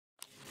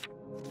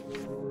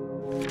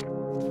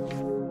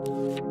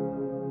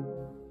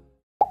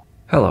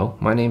Hello,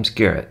 my name's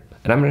Garrett,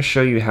 and I'm going to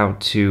show you how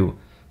to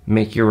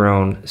make your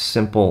own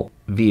simple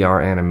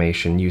VR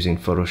animation using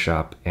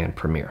Photoshop and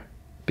Premiere.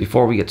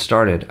 Before we get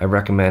started, I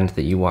recommend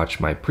that you watch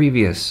my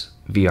previous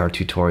VR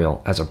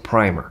tutorial as a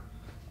primer,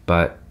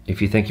 but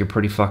if you think you're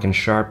pretty fucking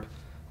sharp,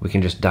 we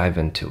can just dive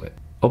into it.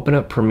 Open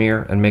up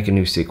Premiere and make a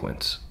new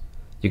sequence.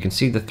 You can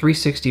see the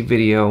 360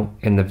 video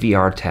in the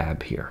VR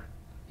tab here.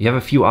 You have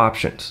a few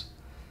options.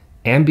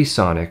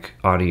 Ambisonic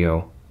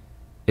audio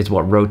is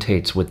what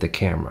rotates with the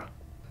camera.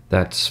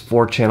 That's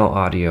 4-channel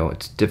audio.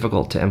 It's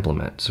difficult to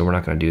implement, so we're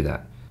not going to do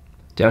that.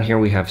 Down here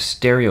we have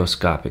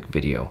stereoscopic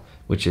video,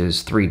 which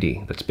is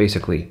 3D. That's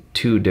basically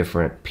two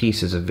different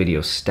pieces of video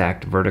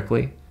stacked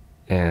vertically,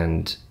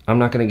 and I'm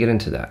not going to get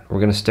into that. We're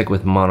going to stick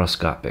with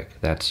monoscopic.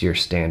 That's your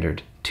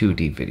standard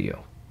 2D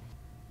video.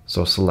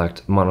 So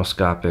select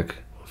monoscopic,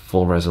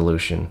 full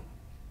resolution,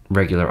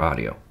 regular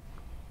audio.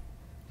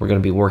 We're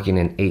going to be working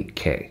in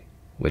 8K,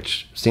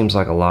 which seems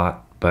like a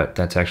lot, but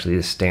that's actually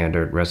the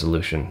standard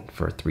resolution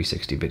for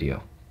 360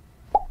 video.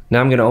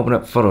 Now I'm going to open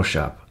up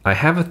Photoshop. I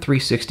have a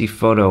 360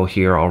 photo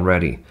here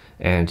already,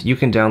 and you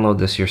can download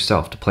this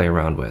yourself to play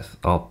around with.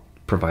 I'll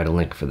provide a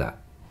link for that.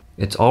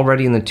 It's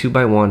already in the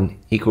 2x1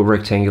 equal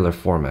rectangular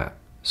format,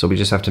 so we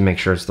just have to make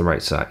sure it's the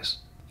right size.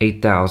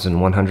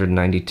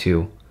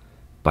 8,192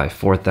 by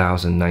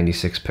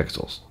 4,096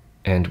 pixels.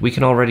 And we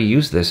can already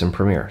use this in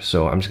Premiere,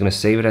 so I'm just going to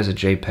save it as a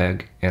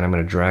JPEG, and I'm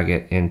going to drag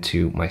it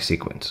into my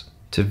sequence.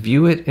 To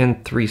view it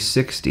in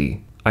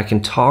 360, I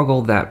can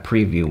toggle that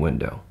preview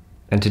window.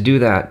 And to do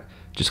that,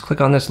 just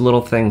click on this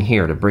little thing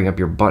here to bring up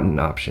your button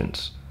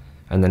options.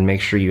 And then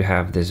make sure you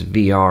have this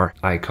VR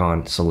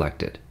icon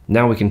selected.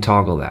 Now we can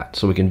toggle that.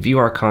 So we can view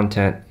our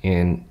content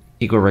in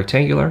equal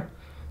rectangular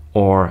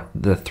or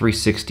the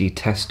 360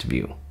 test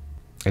view.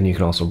 And you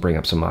can also bring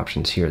up some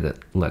options here that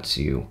lets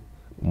you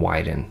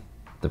widen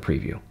the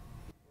preview.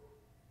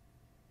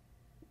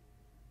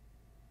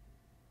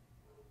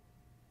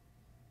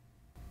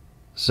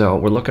 So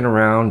we're looking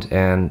around,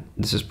 and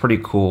this is pretty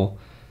cool.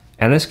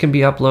 And this can be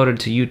uploaded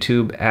to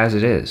YouTube as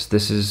it is.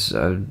 This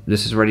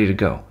is ready to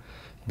go.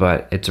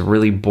 But it's a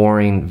really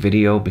boring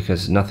video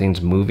because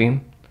nothing's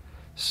moving.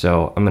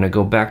 So I'm going to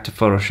go back to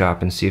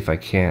Photoshop and see if I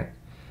can't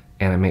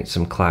animate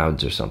some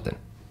clouds or something.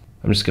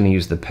 I'm just going to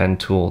use the pen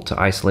tool to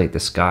isolate the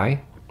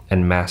sky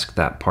and mask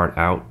that part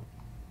out.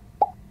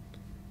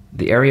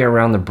 The area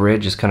around the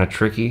bridge is kind of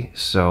tricky,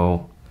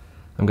 so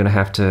I'm going to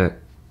have to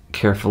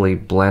carefully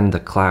blend the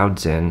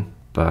clouds in.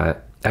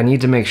 But I need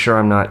to make sure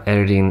I'm not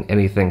editing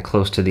anything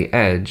close to the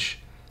edge,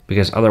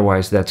 because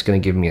otherwise that's going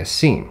to give me a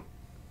seam.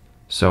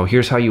 So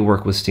here's how you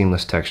work with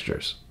seamless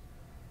textures.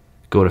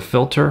 Go to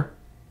Filter,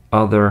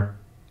 Other,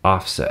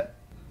 Offset.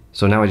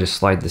 So now I just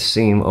slide the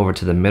seam over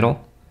to the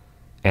middle,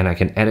 and I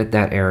can edit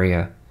that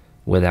area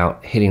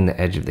without hitting the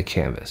edge of the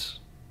canvas.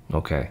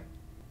 Okay.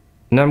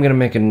 Now I'm going to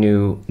make a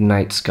new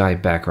night sky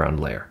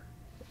background layer.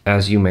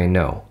 As you may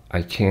know,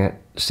 I can't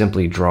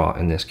simply draw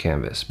in this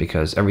canvas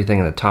because everything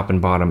in the top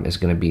and bottom is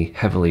going to be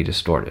heavily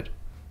distorted.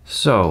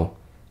 So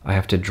I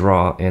have to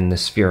draw in the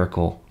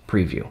spherical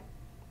preview.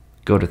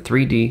 Go to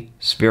 3D,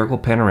 Spherical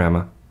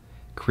Panorama,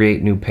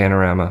 create new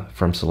panorama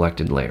from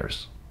selected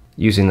layers.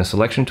 Using the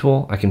selection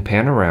tool, I can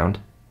pan around,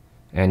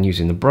 and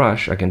using the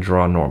brush, I can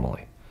draw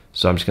normally.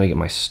 So I'm just going to get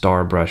my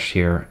star brush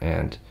here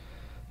and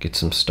get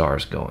some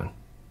stars going.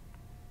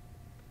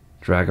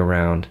 Drag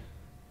around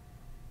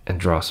and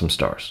draw some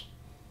stars.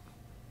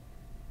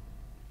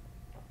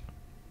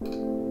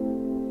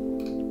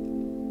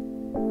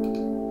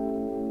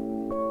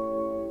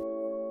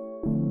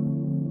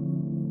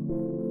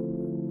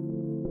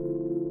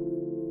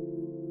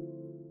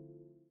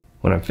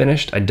 When I'm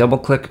finished, I double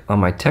click on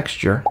my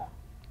texture.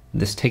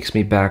 This takes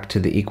me back to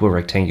the equal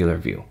rectangular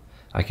view.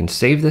 I can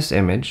save this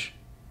image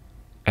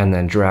and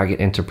then drag it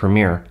into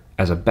Premiere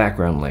as a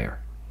background layer.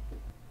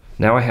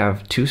 Now I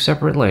have two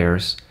separate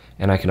layers,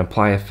 and I can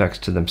apply effects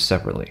to them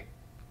separately.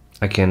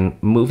 I can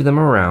move them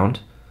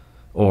around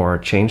or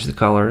change the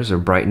colors or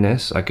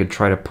brightness. I could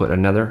try to put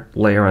another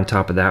layer on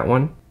top of that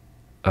one.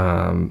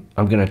 I'm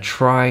going to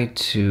try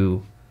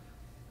to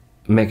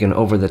make an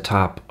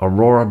over-the-top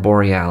Aurora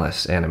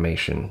Borealis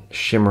animation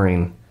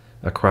shimmering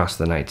across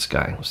the night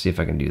sky. Let's see if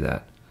I can do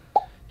that.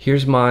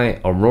 Here's my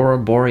Aurora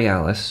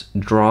Borealis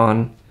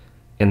drawn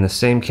in the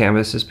same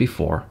canvas as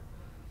before.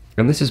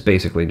 And this is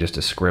basically just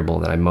a scribble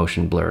that I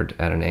motion blurred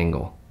at an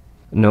angle.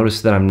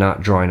 Notice that I'm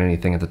not drawing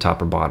anything at the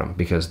top or bottom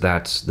because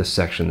that's the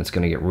section that's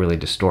going to get really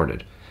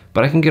distorted.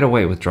 But I can get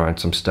away with drawing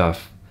some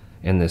stuff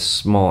in this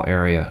small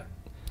area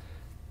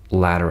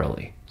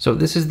laterally. So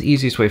this is the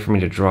easiest way for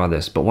me to draw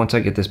this, but once I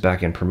get this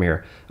back in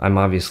Premiere, I'm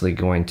obviously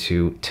going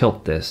to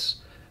tilt this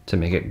to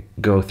make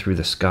it go through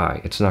the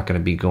sky. It's not going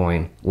to be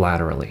going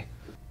laterally.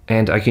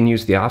 And I can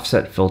use the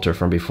offset filter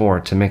from before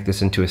to make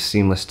this into a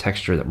seamless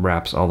texture that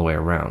wraps all the way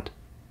around.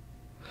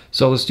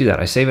 So let's do that.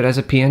 I save it as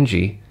a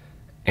PNG,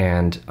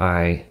 and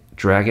I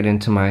drag it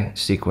into my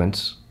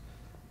sequence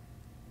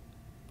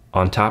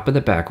on top of the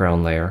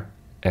background layer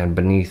and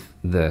beneath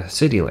the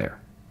city layer.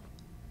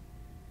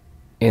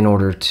 In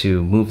order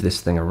to move this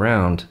thing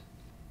around,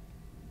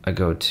 I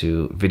go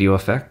to Video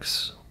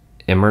Effects,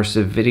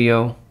 Immersive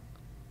Video,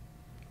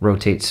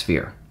 Rotate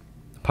Sphere.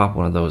 Pop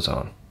one of those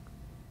on.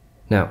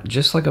 Now,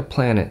 just like a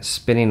planet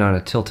spinning on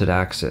a tilted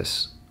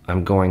axis,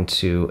 I'm going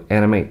to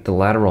animate the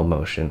lateral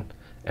motion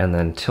and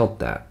then tilt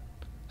that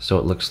so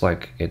it looks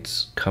like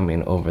it's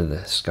coming over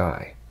the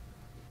sky.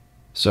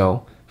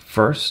 So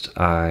first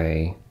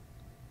I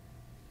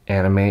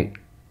animate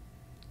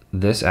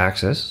this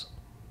axis.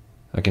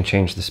 I can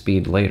change the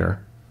speed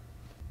later.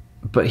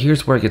 But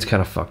here's where it gets kind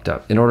of fucked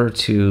up. In order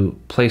to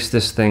place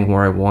this thing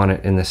where I want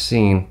it in the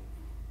scene,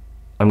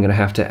 I'm going to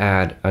have to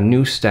add a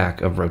new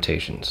stack of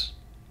rotations.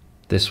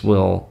 This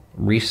will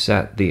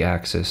reset the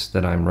axis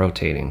that I'm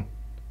rotating,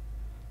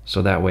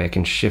 so that way I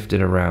can shift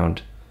it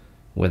around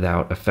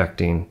without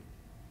affecting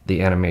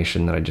the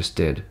animation that I just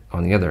did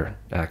on the other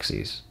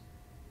axes.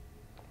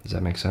 Does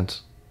that make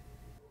sense?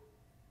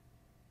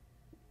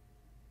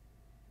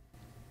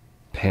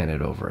 Pan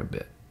it over a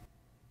bit.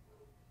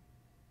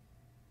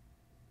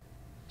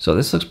 So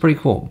this looks pretty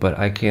cool, but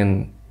I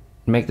can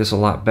make this a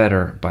lot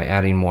better by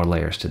adding more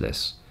layers to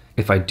this.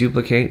 If I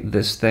duplicate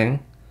this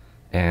thing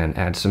and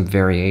add some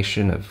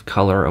variation of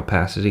color,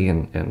 opacity,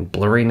 and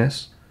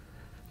blurriness,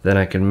 then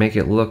I can make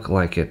it look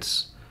like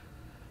it's,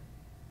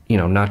 you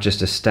know, not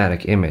just a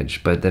static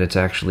image, but that it's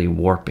actually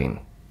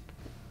warping.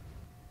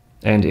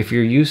 And if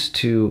you're used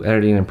to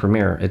editing in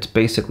Premiere, it's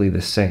basically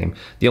the same.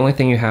 The only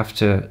thing you have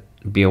to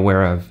be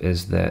aware of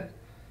is that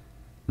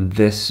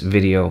this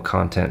video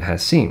content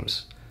has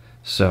seams.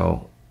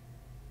 So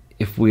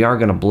if we are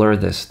going to blur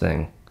this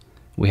thing,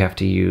 we have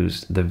to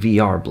use the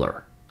VR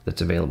blur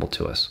that's available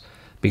to us,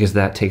 because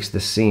that takes the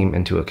seam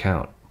into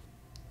account.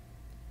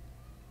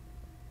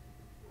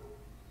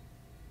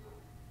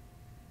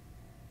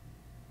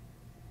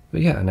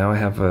 But yeah, now I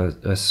have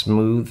a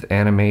smooth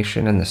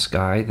animation in the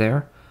sky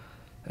there.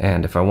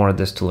 And if I wanted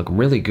this to look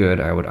really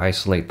good, I would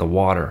isolate the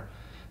water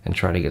and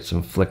try to get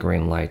some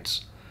flickering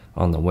lights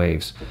on the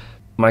waves.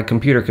 My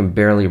computer can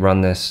barely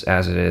run this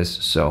as it is,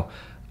 so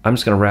I'm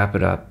just going to wrap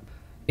it up.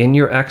 In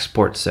your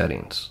export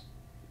settings,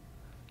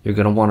 you're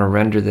going to want to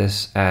render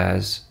this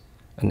as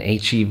an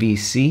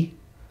HEVC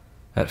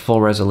at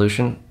full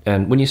resolution.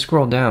 And when you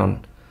scroll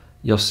down,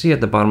 you'll see at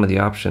the bottom of the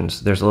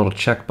options, there's a little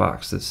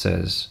checkbox that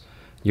says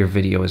your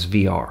video is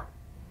VR.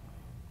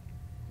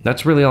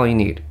 That's really all you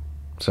need.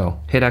 So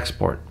hit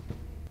export.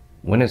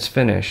 When it's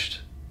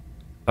finished,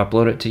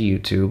 upload it to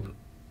YouTube.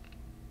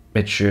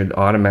 It should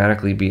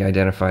automatically be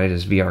identified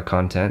as VR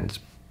content. It's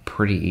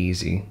pretty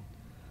easy.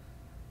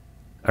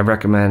 I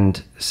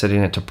recommend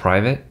setting it to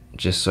private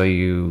just so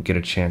you get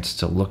a chance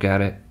to look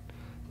at it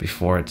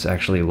before it's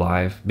actually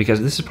live,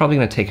 because this is probably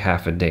going to take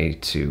half a day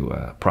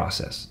to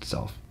process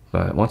itself.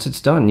 But once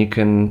it's done, you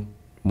can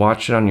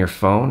watch it on your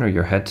phone or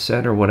your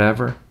headset or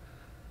whatever.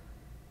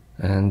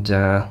 And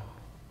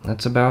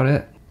that's about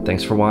it.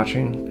 Thanks for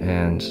watching,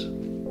 and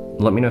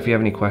let me know if you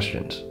have any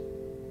questions.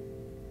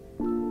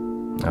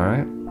 All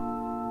right,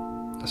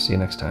 I'll see you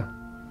next time.